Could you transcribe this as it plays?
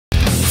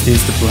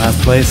Is the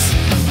last place?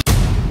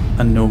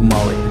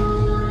 Anomaly.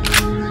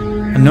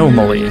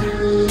 Anomaly.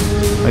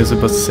 Are you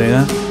supposed to say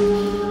that?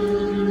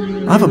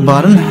 I have a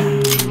button.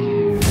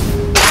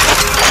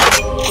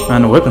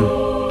 And a weapon.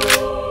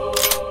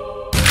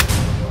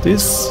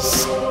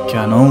 This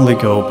can only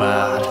go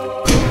bad.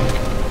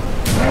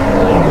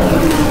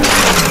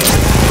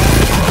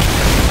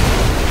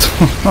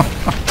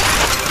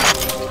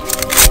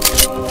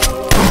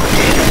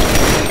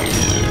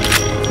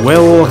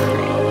 Well,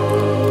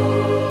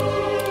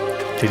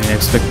 didn't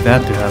expect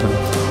that to happen.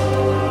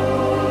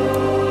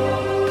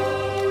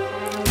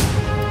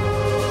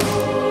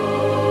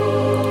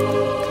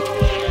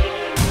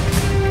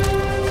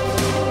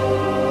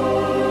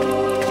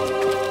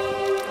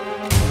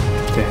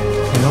 The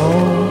hell?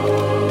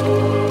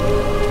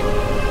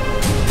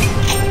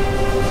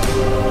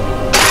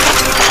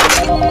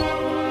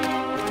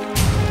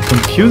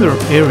 Computer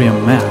area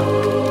map.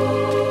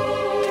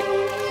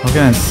 How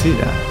can I see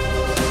that?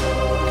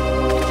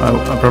 Oh,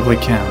 I probably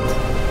can't.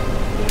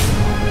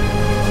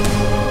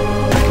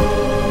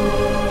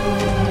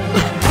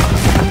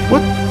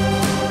 What?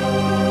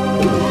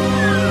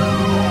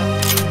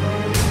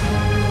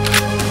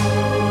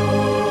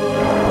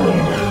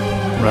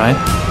 Right.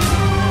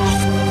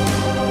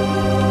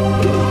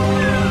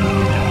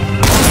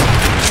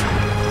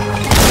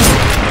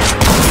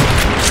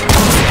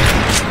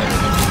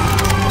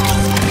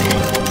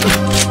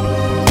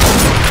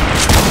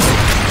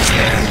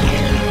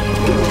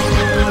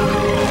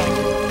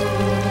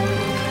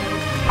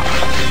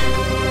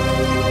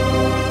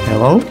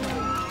 Hello?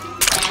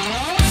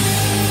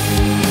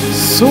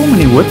 So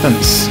many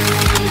weapons.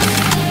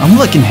 I'm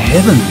like in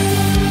heaven.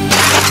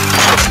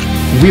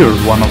 Weird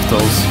one of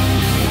those.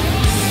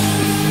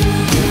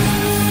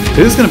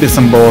 This is gonna be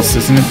some boss,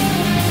 isn't it?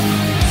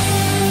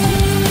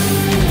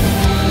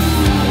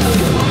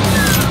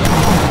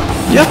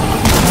 Yep.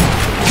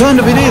 Kind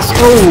of it is.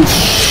 Oh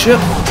shit.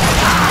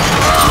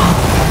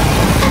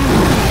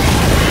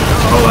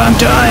 Oh, I'm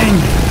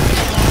dying.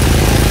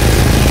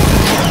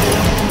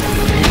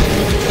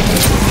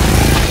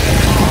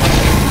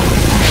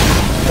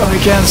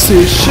 I can't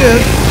see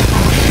shit.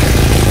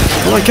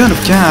 Well, I kind of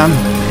can.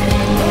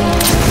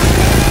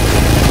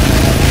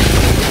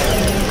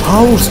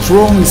 How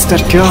strong is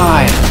that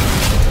guy?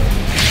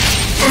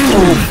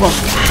 Oh fuck.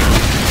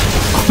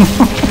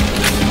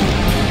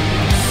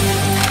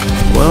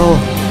 Well,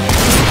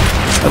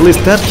 at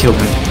least that killed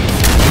me.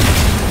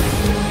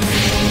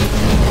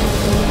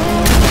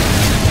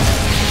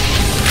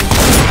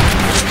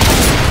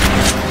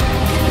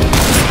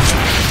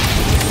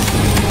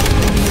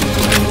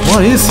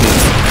 What is he?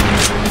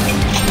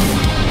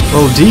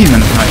 Oh,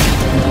 demon type.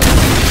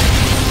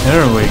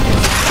 There we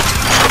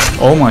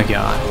go. Oh my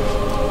god.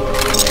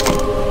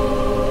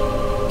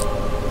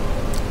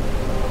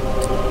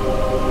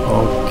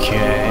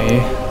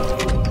 Okay.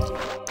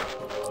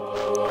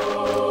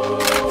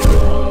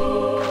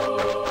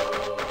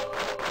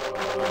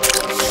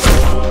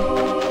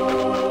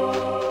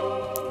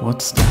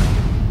 What's that?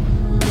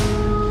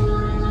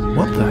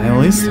 What the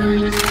hell is that?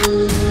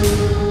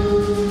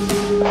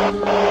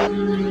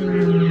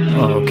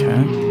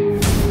 Okay.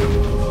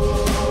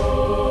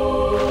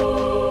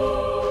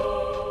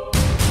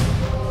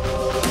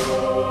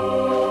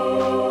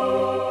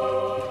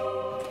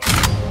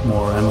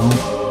 More ammo.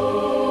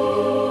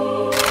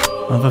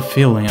 I have a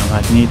feeling I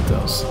might need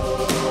those.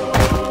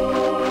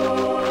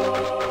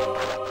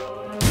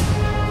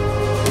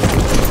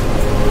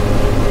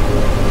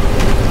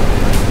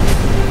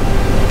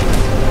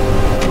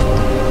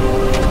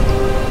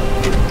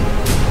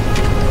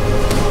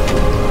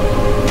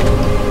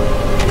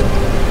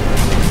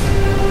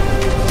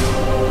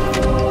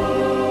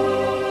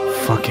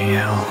 Fucking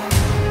hell.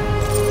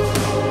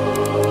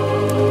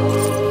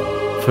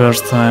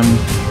 First time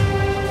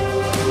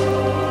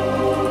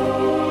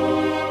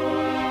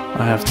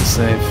I have to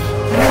save.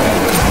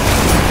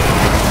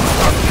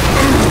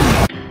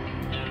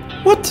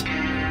 What?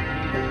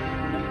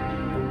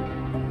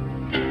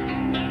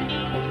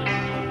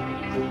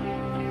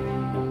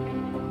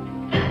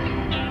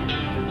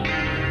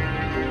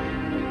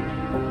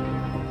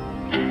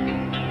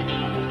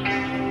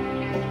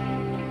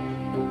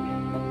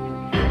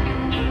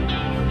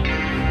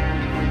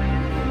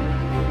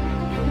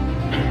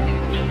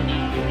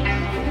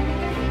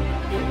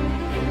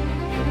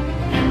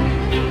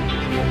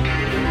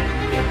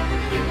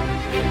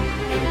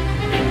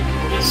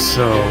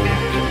 So,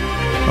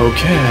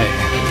 okay.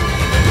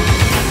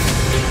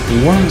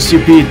 Once you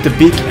beat the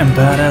big and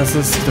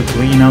badasses, the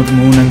clean out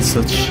moon and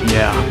such,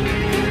 yeah.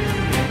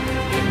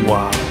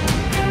 Wow.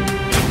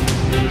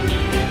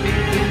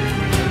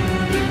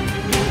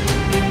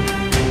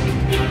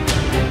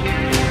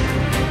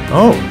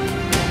 Oh.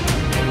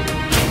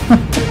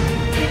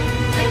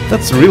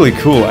 That's really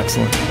cool,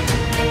 actually.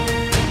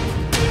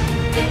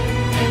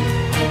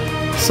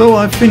 So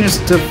I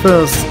finished the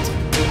first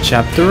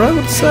chapter, I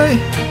would say.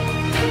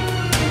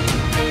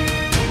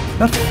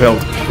 That felt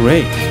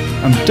great.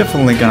 I'm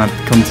definitely gonna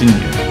continue.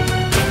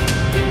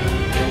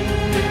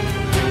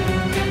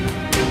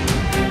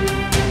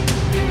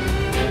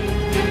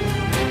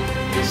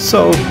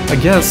 So, I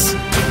guess,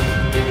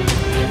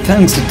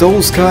 thanks to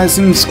those guys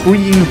in the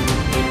screen.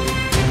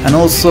 And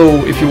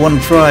also, if you want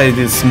to try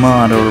this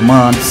mod or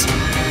mods,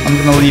 I'm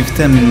gonna leave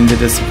them in the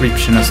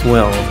description as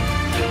well,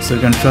 so you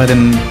can try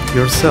them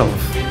yourself.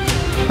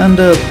 And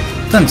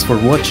thanks for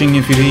watching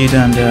if you did,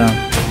 and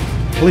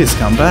please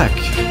come back,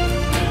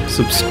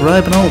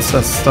 subscribe and all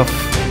that stuff.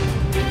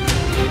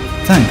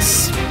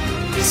 Thanks.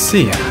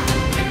 See ya.